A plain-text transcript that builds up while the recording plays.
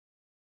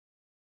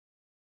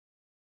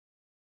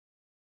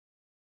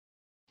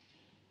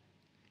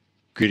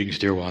Greetings,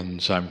 dear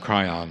ones. I'm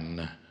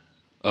Kryon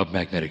of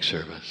Magnetic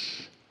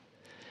Service.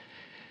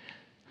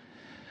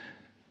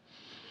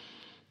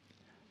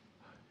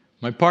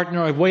 My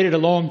partner, I've waited a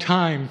long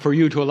time for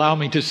you to allow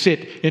me to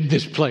sit in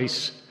this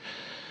place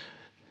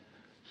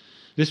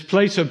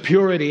of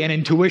purity and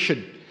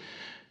intuition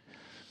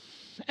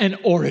and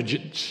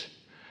origins.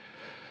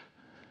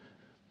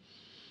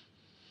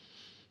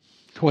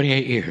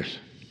 28 years.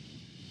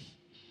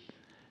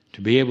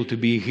 To be able to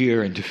be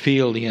here and to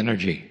feel the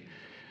energy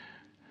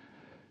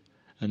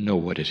and know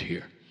what is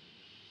here.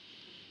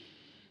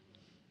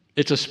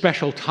 It's a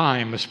special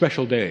time, a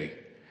special day.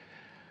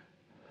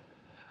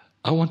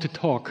 I want to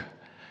talk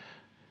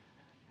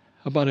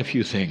about a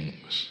few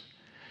things.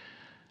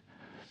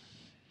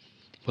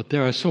 But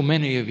there are so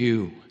many of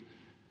you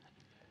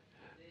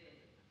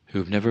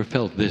who've never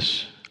felt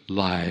this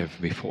live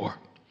before.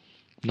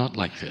 Not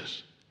like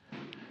this.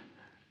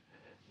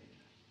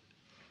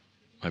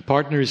 My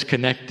partner is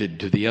connected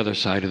to the other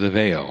side of the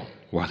veil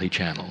while he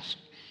channels.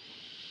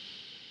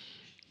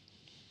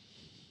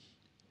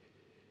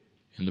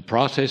 In the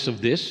process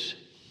of this,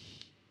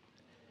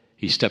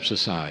 he steps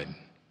aside.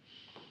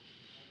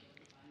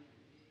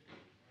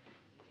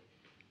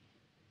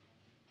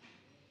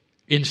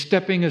 In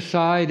stepping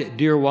aside,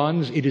 dear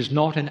ones, it is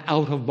not an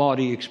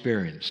out-of-body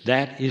experience.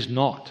 That is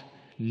not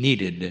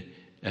needed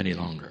any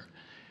longer.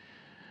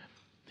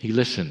 He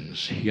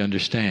listens, he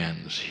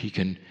understands, he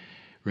can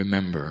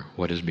remember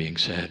what is being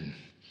said.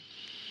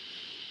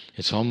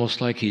 It's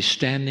almost like he's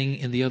standing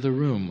in the other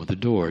room with the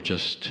door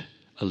just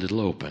a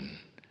little open.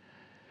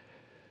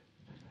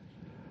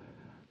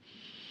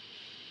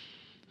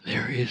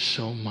 There is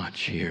so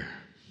much here.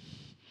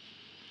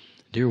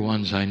 Dear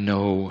ones, I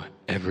know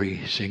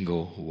every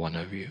single one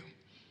of you.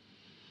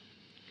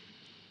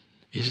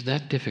 Is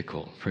that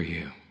difficult for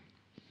you?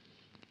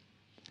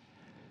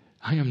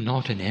 I am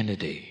not an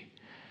entity.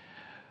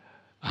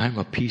 I'm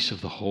a piece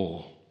of the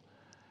whole.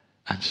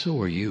 And so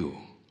are you.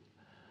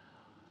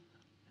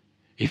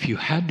 If you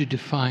had to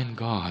define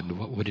God,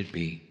 what would it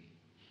be?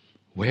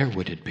 Where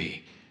would it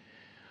be?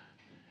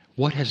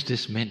 What has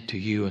this meant to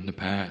you in the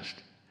past?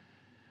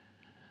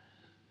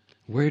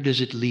 Where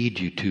does it lead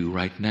you to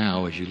right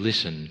now as you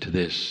listen to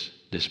this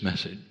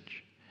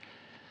message?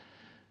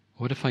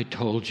 What if I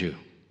told you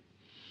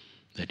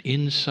that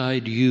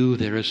inside you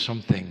there is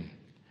something,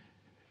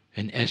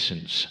 an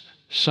essence,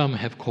 some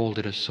have called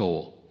it a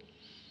soul,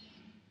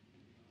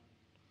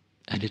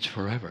 and it's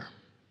forever.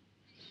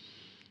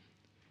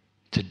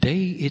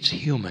 Today it's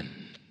human.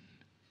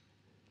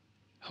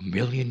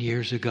 1,000,000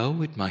 years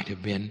ago it might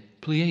have been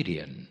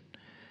Pleiadian.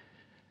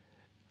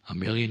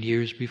 1,000,000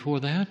 years before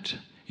that,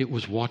 it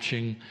was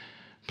watching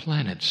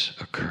planets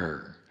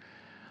occur.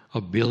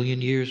 1,000,000,000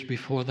 years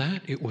before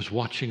that, it was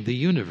watching the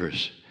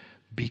universe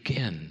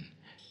begin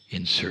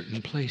in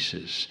certain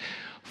places.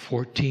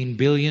 14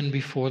 billion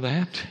before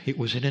that, it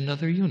was in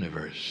another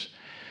universe.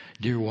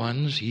 Dear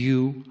ones,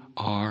 you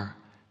are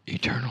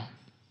eternal.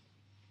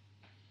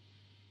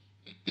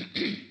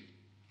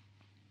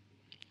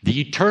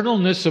 The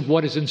eternalness of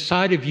what is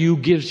inside of you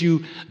gives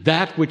you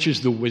that which is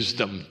the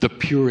wisdom, the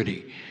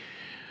purity,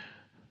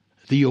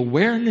 the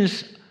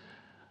awareness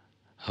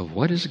of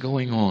what is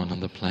going on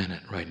the planet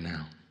right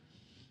now.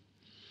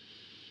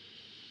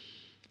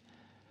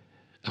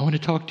 I want to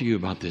talk to you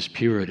about this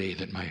purity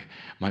that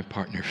my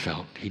partner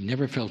felt. He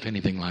never felt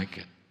anything like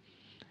it.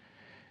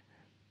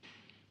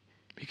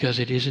 Because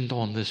it isn't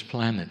on this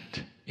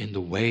planet in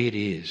the way it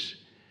is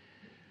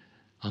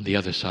on the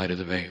other side of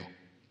the veil.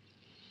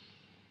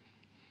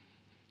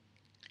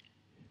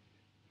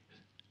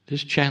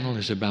 This channel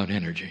is about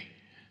energy.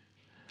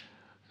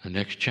 The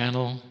next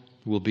channel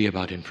will be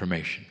about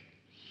information.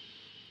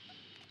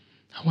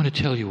 I want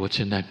to tell you what's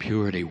in that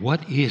purity.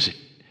 What is it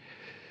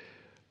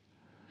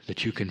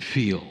that you can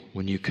feel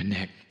when you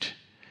connect?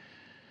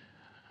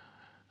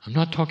 I'm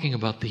not talking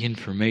about the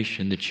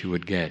information that you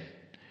would get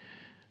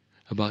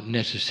about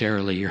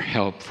necessarily your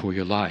help for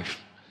your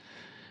life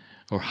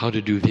or how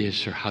to do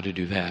this or how to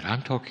do that.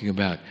 I'm talking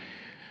about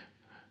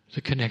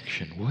the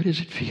connection. What does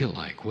it feel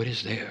like? What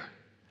is there?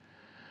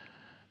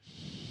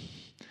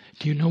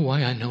 Do you know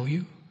why I know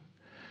you?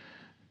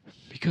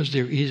 Because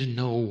there is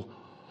no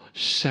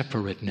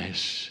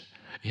separateness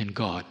in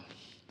God.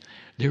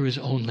 There is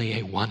only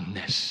a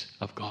oneness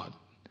of God.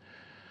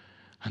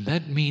 And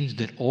that means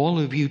that all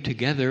of you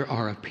together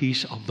are a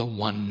piece of the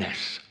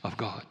oneness of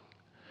God.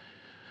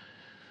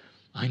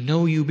 I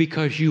know you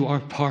because you are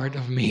part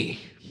of me,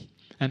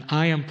 and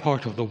I am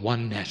part of the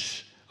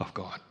oneness of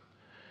God.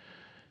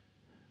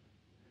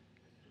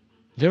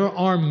 There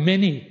are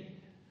many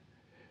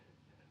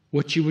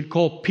what you would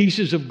call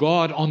pieces of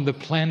God on the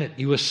planet.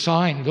 You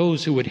assign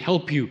those who would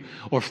help you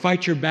or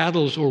fight your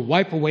battles or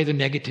wipe away the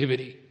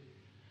negativity.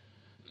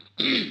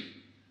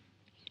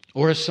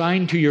 Or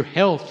assign to your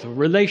health or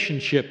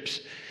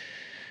relationships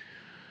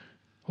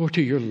or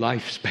to your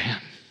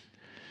lifespan.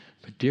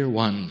 But dear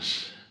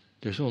ones,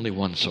 there's only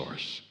one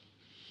source.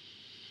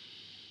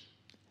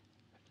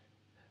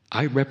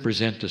 I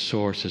represent the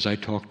source as I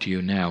talk to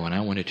you now, and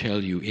I want to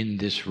tell you in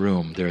this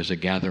room there is a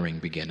gathering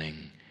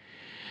beginning.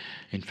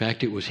 In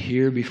fact, it was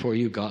here before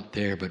you got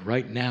there, but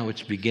right now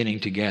it's beginning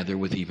to gather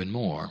with even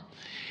more.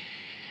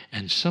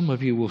 And some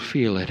of you will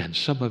feel it, and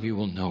some of you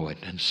will know it,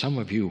 and some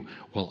of you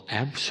will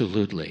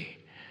absolutely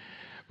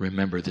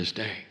remember this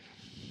day.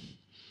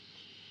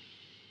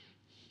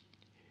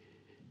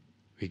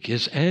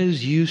 Because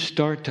as you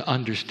start to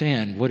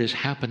understand what is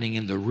happening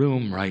in the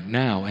room right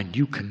now, and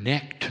you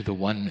connect to the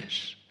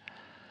oneness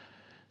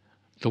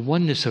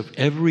of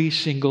every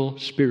single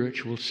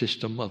spiritual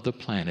system of the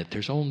planet,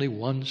 there's only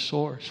one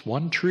source,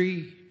 one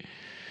tree.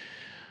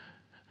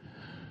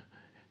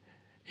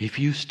 If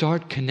you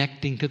start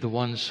connecting to the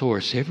one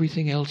source,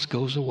 everything else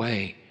goes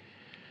away.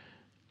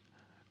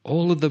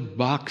 All of the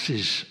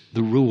boxes,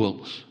 the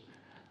rules,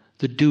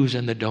 the do's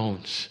and the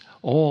don'ts,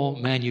 all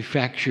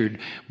manufactured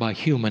by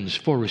humans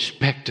for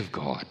respect of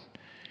God,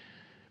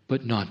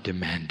 but not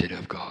demanded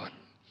of God.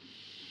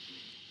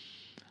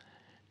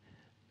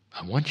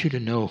 I want you to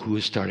know who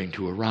is starting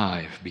to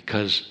arrive,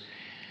 because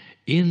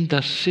in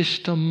the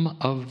system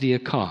of the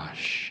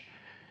Akash,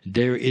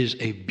 there is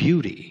a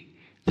beauty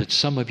that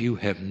some of you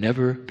have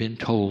never been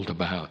told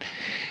about.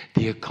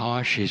 The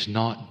Akash is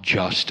not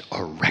just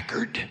a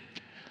record.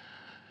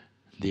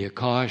 The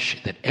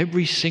Akash that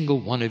every single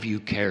one of you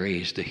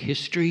carries, the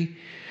history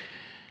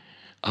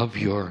of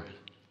your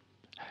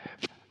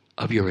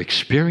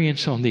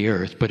experience on the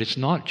earth, but it's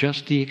not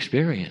just the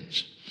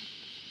experience.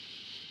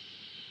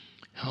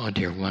 Oh,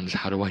 dear ones,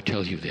 how do I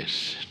tell you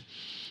this?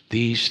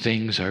 These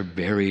things are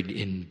buried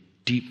in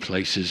deep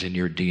places in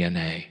your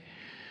DNA.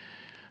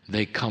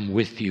 They come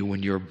with you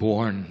when you're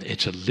born.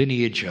 It's a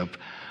lineage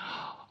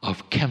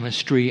of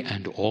chemistry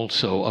and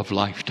also of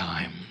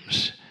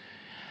lifetimes.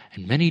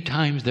 And many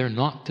times they're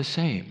not the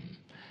same.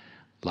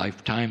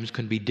 Lifetimes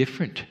can be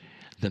different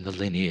than the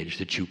lineage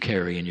that you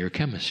carry in your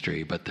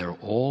chemistry, but they're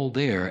all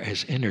there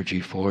as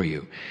energy for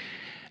you.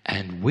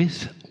 And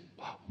with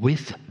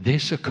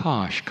this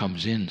Akash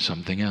comes in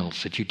something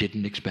else that you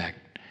didn't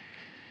expect.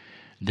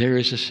 There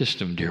is a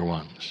system, dear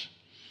ones.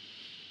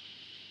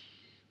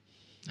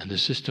 And the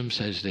system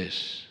says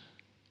this,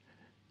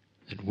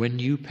 that when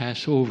you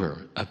pass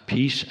over, a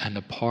piece and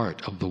a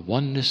part of the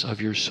oneness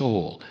of your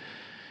soul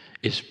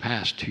is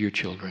passed to your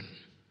children.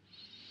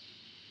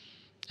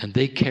 And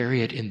they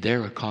carry it in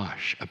their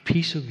Akash, a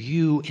piece of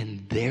you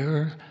in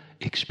their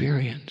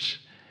experience.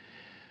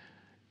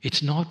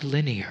 It's not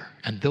linear.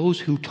 And those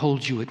who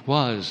told you it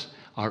was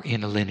are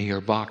in a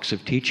linear box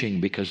of teaching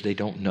because they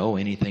don't know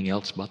anything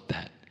else but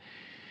that.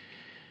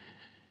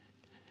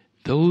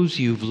 Those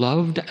you've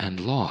loved and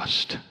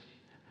lost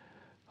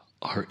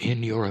are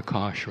in your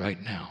Akash right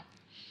now.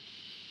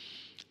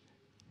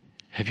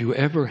 Have you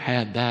ever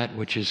had that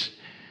which is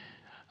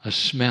a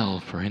smell,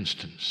 for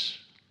instance,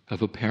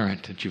 of a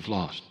parent that you've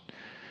lost,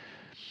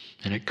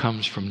 and it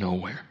comes from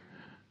nowhere?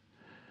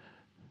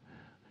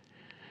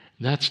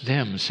 That's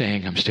them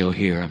saying, I'm still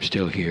here, I'm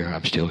still here,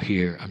 I'm still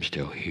here, I'm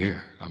still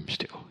here, I'm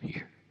still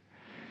here.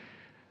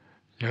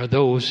 There are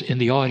those in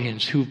the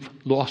audience who've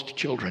lost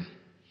children,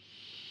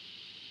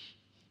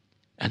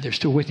 and they're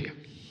still with you.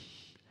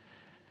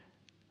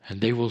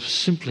 And they will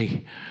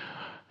simply,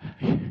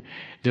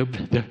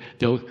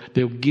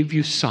 they'll give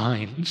you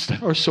signs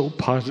that are so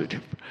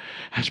positive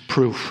as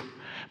proof.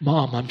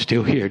 Mom, I'm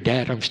still here.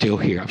 Dad, I'm still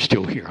here. I'm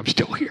still here. I'm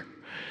still here.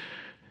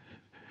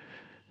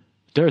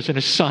 There's an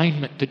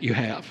assignment that you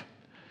have,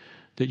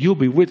 that you'll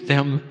be with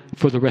them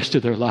for the rest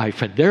of their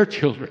life, and their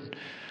children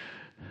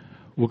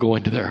will go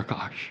into their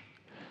Akash.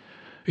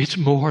 It's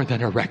more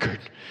than a record.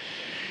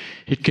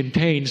 It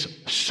contains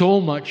so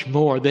much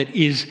more that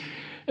is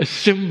a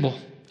symbol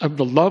of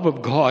the love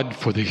of God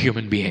for the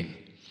human being,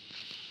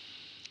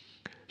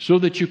 so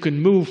that you can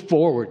move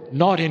forward,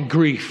 not in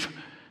grief,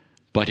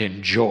 but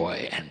in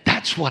joy. And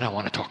that's what I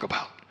want to talk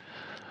about.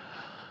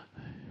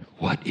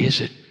 What is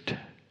it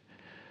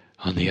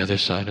on the other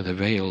side of the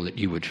veil that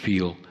you would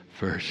feel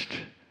first?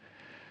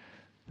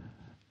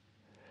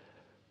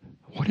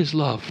 What is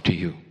love to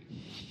you?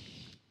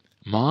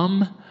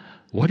 Mom,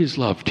 what is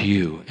love to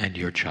you and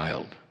your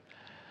child?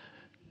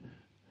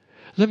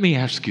 Let me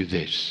ask you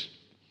this.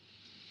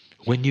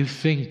 When you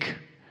think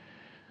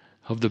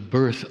of the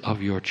birth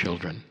of your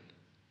children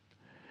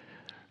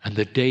and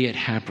the day it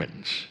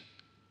happens,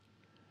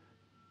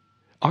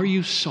 are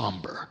you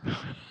somber?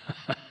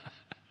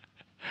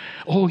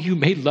 Oh, you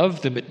may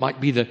love them. It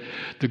might be the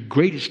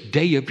greatest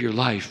day of your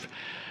life.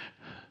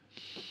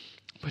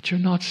 But you're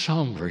not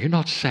somber. You're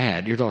not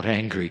sad. You're not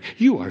angry.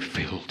 You are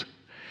filled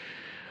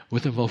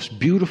with the most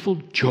beautiful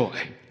joy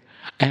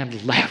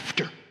and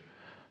laughter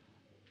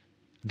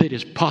that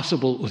is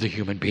possible with a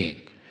human being.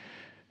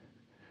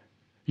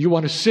 You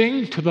want to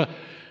sing to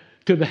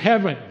the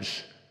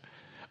heavens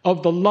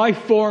of the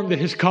life form that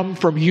has come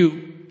from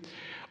you.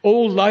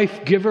 Oh,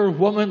 life giver,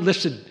 woman,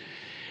 listen.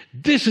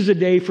 This is a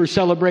day for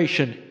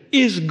celebration.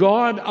 Is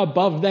God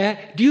above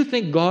that? Do you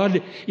think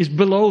God is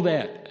below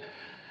that?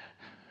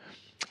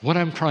 What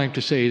I'm trying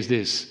to say is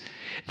this,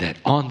 that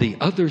on the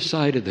other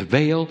side of the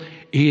veil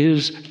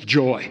is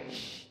joy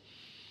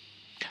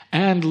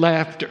and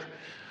laughter.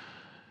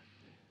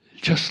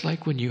 Just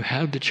like when you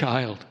had the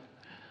child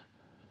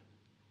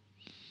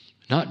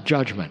not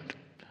judgment,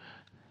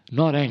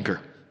 not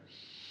anger,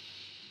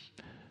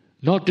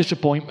 not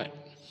disappointment.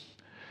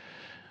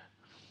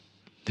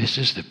 This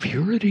is the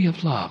purity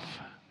of love.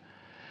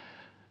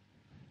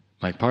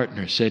 My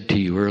partner said to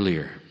you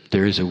earlier,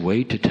 there is a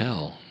way to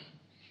tell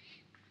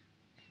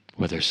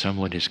whether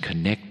someone is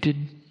connected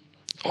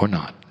or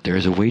not. There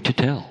is a way to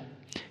tell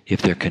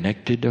if they're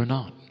connected or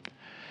not.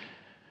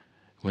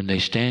 When they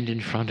stand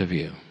in front of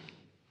you,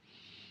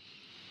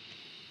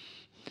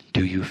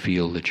 do you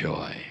feel the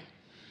joy?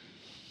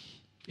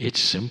 It's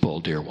simple,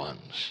 dear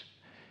ones.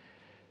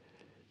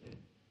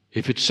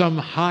 If it's some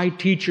high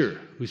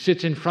teacher who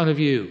sits in front of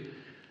you,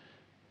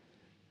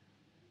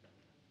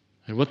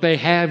 and what they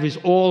have is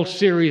all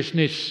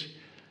seriousness,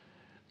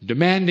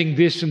 demanding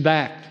this and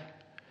that,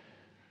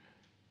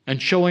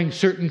 and showing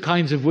certain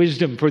kinds of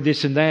wisdom for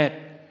this and that,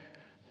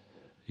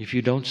 if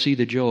you don't see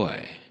the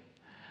joy,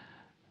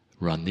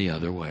 run the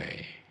other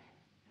way.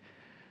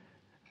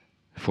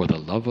 For the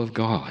love of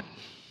God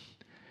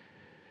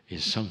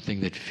is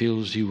something that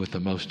fills you with the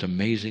most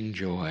amazing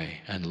joy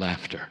and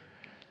laughter.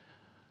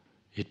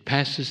 It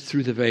passes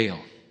through the veil.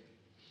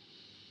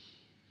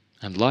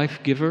 And life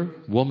giver,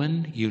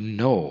 woman, you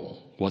know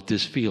what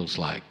this feels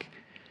like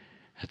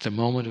at the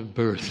moment of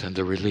birth and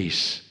the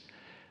release.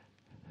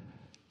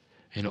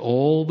 And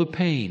all the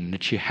pain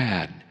that you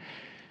had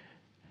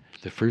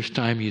the first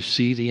time you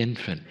see the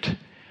infant,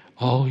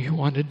 all you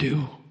want to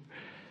do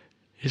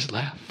is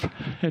laugh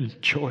and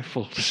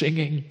joyful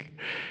singing.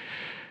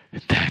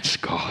 That's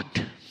God.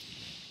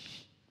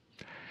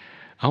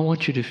 I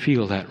want you to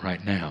feel that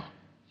right now.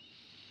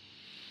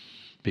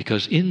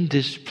 Because in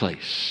this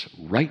place,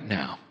 right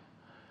now,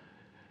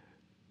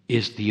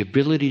 is the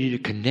ability to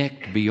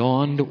connect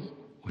beyond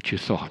what you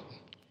thought.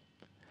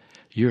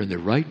 You're in the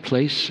right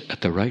place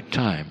at the right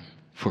time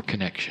for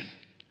connection.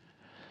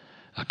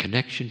 A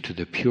connection to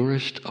the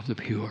purest of the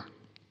pure.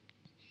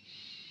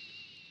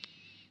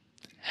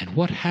 And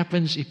what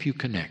happens if you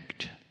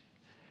connect?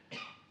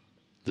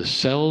 The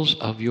cells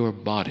of your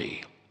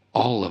body,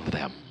 all of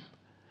them,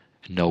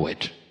 know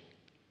it.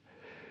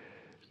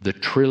 The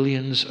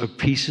trillions of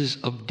pieces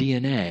of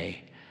DNA,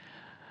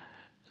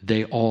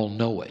 they all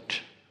know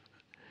it.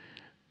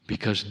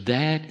 Because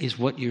that is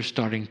what you're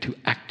starting to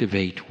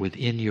activate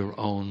within your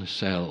own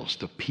cells.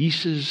 The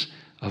pieces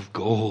of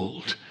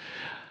gold,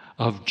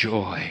 of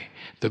joy.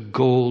 The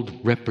gold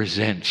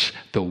represents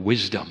the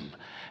wisdom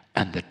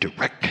and the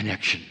direct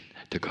connection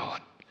to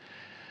God.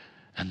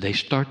 And they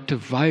start to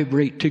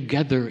vibrate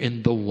together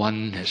in the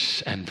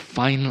oneness. And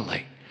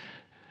finally,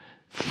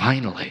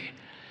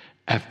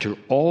 after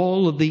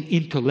all of the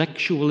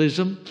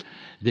intellectualism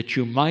that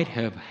you might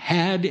have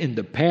had in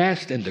the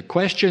past and the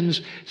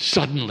questions,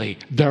 suddenly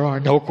there are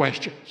no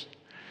questions.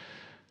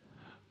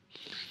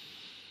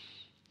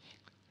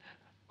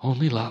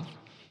 Only love.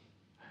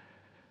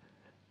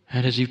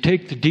 And as you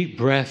take the deep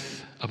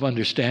breath of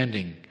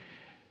understanding,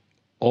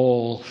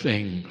 all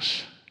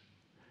things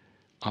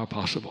are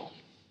possible.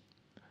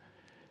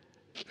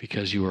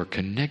 Because you are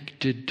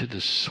connected to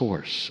the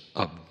source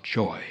of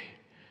joy,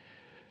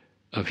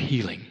 of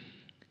healing,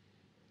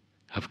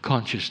 of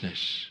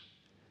consciousness,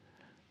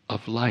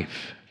 of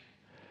life.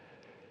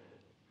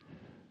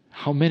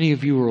 How many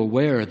of you are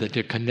aware that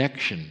the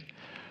connection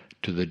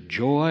to the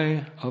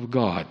joy of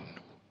God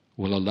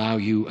will allow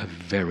you a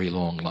very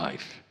long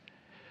life?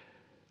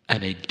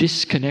 And a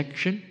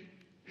disconnection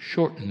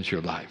shortens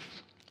your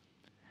life.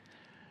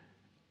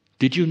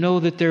 Did you know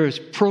that there is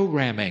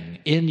programming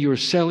in your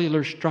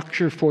cellular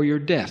structure for your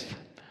death?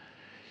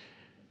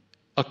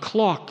 A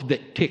clock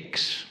that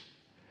ticks,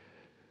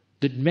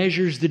 that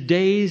measures the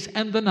days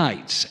and the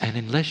nights, and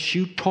unless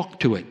you talk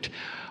to it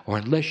or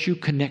unless you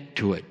connect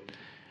to it,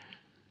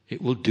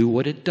 it will do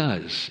what it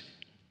does,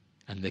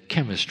 and the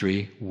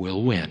chemistry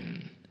will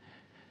win.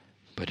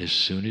 But as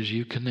soon as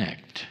you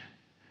connect,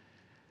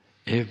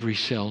 every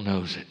cell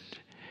knows it,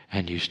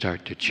 and you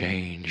start to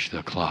change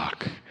the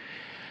clock.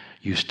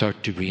 You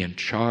start to be in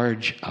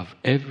charge of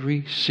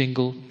every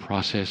single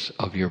process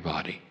of your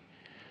body.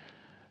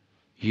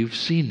 You've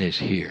seen this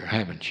here,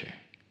 haven't you?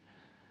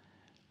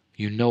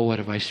 You know what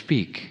if I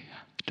speak,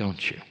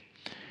 don't you?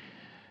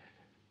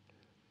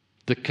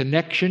 The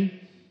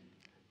connection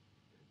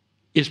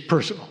is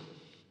personal.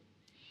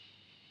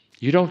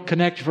 You don't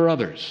connect for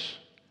others.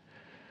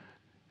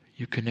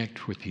 You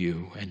connect with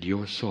you and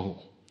your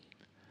soul.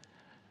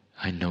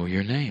 I know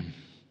your name.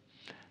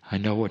 I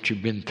know what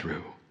you've been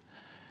through.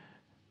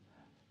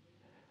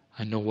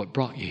 I know what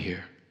brought you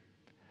here.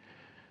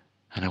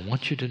 And I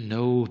want you to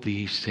know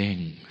these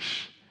things.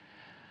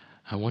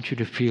 I want you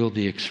to feel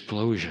the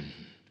explosion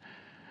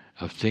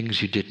of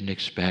things you didn't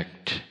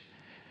expect,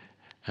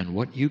 and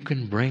what you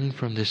can bring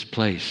from this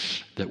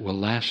place that will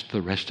last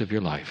the rest of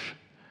your life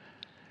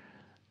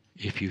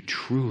if you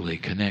truly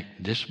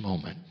connect this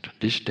moment,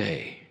 this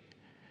day,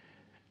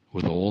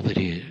 with all that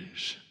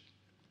is.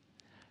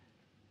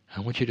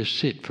 I want you to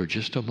sit for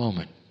just a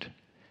moment.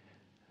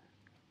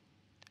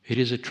 It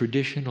is a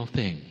traditional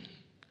thing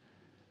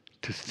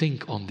to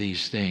think on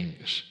these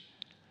things,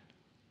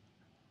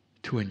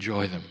 to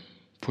enjoy them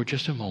for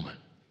just a moment.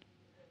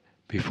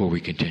 before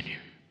we continue.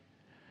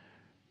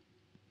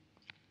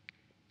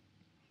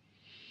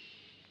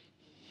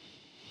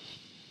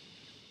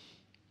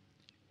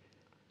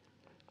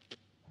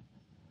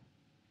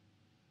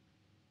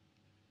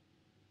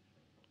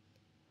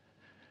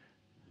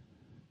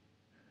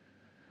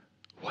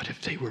 What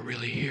if they were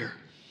really here?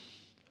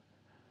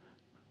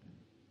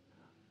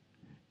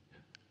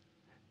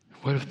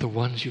 What if the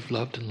ones you've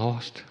loved and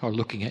lost are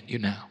looking at you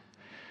now?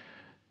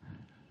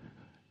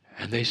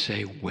 And they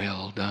say,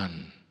 "Well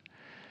done,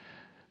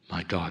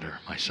 my daughter,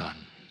 my son."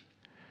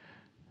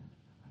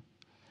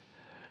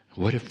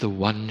 What if the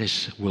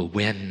oneness will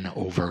win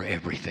over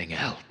everything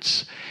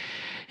else?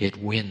 It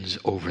wins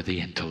over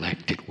the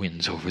intellect. It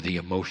wins over the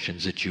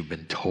emotions that you've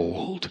been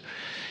told.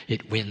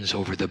 It wins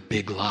over the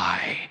big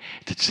lie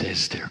that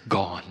says they're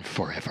gone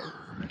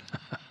forever.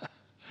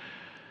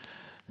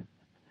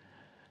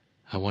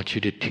 I want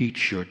you to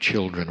teach your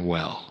children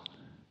well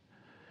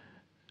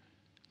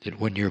that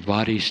when your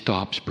body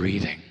stops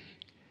breathing,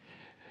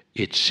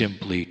 it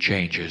simply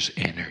changes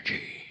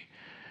energy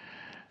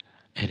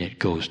and it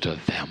goes to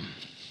them.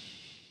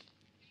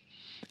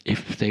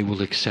 If they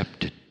will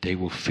accept it, they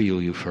will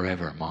feel you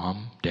forever,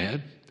 Mom,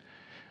 Dad,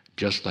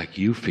 just like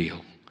you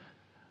feel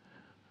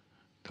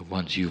the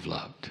ones you've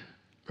loved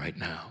right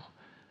now.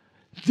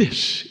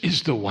 This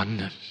is the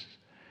oneness.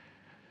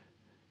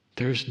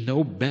 There's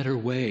no better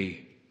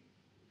way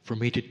for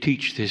me to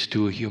teach this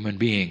to a human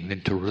being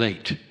than to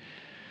relate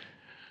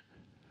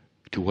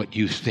to what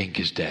you think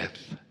is death,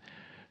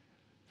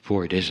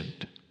 for it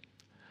isn't.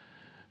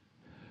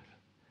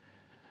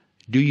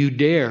 Do you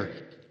dare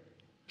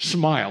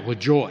smile with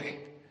joy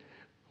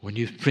when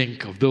you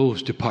think of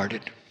those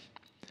departed,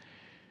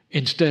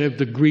 instead of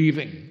the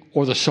grieving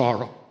or the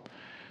sorrow?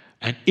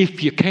 And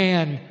if you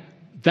can,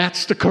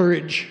 that's the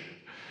courage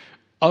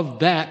of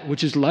that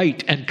which is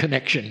light and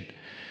connection.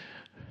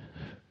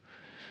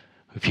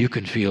 If you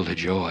can feel the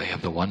joy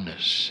of the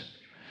oneness,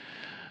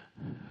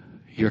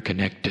 you're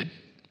connected.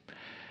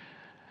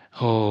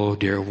 Oh,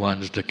 dear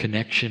ones, the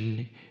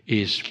connection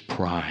is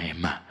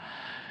prime.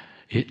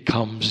 It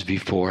comes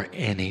before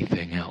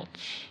anything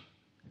else.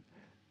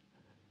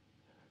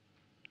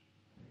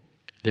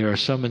 There are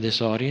some in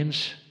this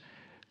audience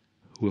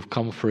who have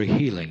come for a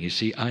healing. You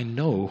see, I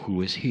know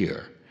who is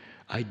here.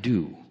 I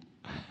do.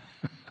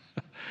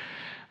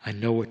 I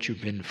know what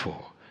you've been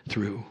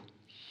through.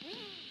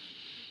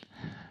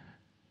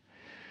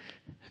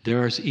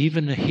 There is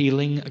even a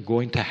healing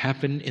going to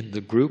happen in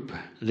the group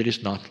that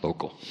is not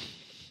local.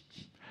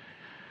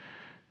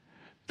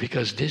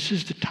 Because this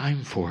is the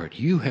time for it.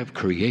 You have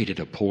created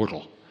a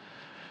portal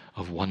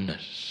of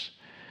oneness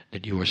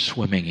that you are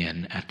swimming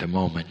in at the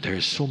moment. There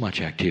is so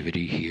much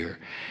activity here.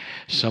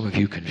 Some of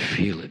you can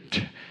feel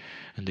it.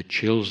 And the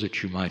chills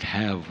that you might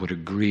have would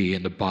agree,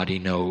 and the body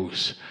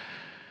knows.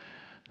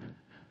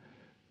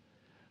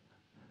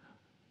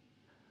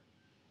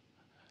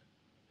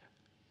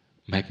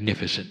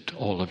 Magnificent,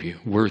 all of you.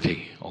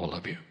 Worthy, all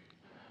of you.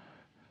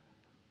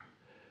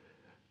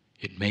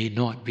 It may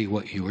not be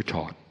what you were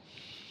taught,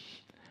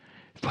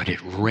 but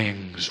it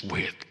rings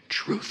with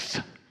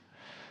truth.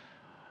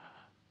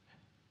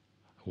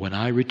 When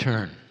I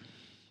return,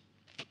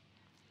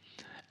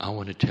 I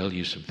want to tell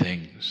you some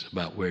things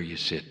about where you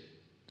sit,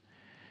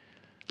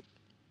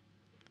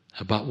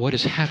 about what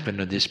has happened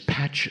on this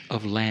patch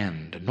of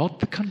land, not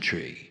the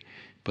country,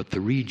 but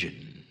the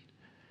region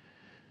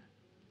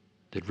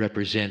that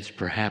represents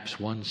perhaps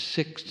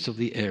 1/6 of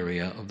the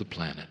area of the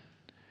planet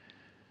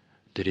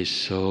that is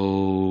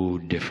so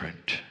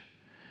different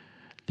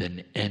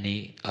than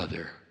any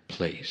other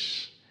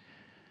place.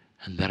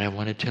 And that I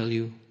want to tell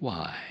you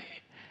why.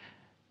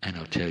 And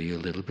I'll tell you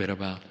a little bit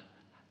about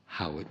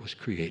how it was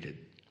created.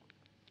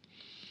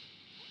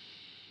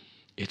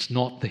 It's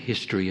not the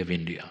history of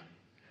India.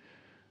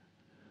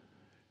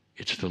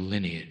 It's the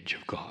lineage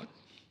of God,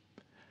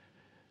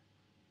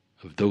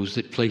 of those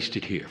that placed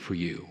it here for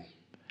you.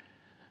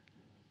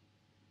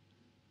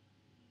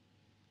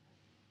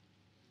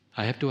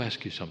 I have to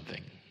ask you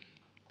something.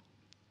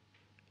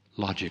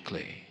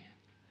 Logically,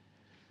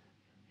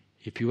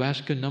 if you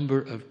ask a number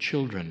of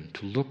children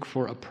to look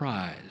for a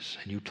prize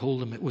and you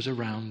told them it was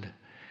around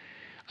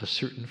a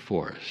certain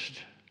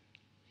forest,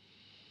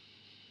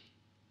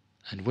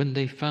 and when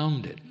they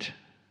found it,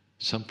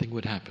 something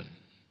would happen.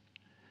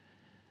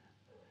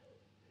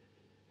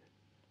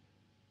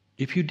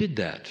 If you did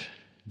that,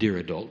 dear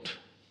adult,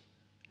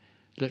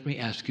 let me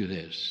ask you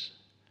this.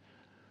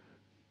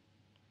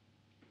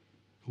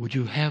 Would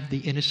you have the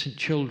innocent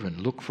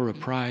children look for a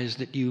prize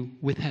that you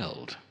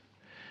withheld,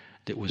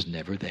 that was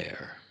never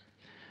there?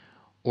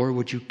 Or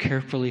would you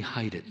carefully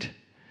hide it,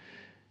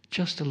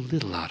 just a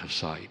little out of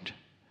sight,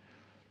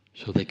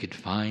 so they could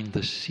find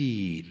the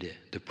seed,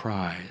 the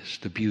prize,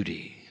 the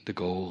beauty, the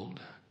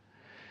gold?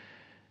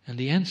 And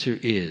the answer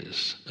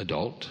is,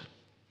 adult,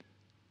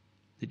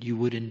 that you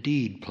would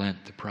indeed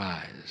plant the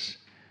prize.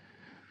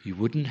 You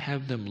wouldn't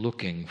have them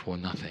looking for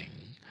nothing,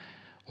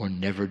 or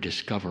never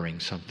discovering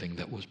something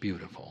that was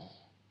beautiful.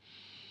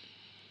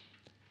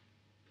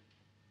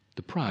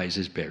 The prize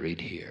is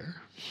buried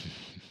here.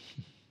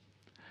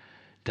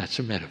 That's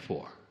a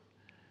metaphor.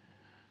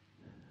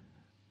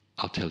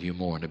 I'll tell you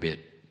more in a bit.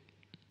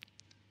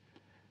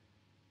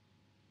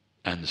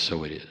 And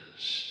so it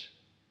is.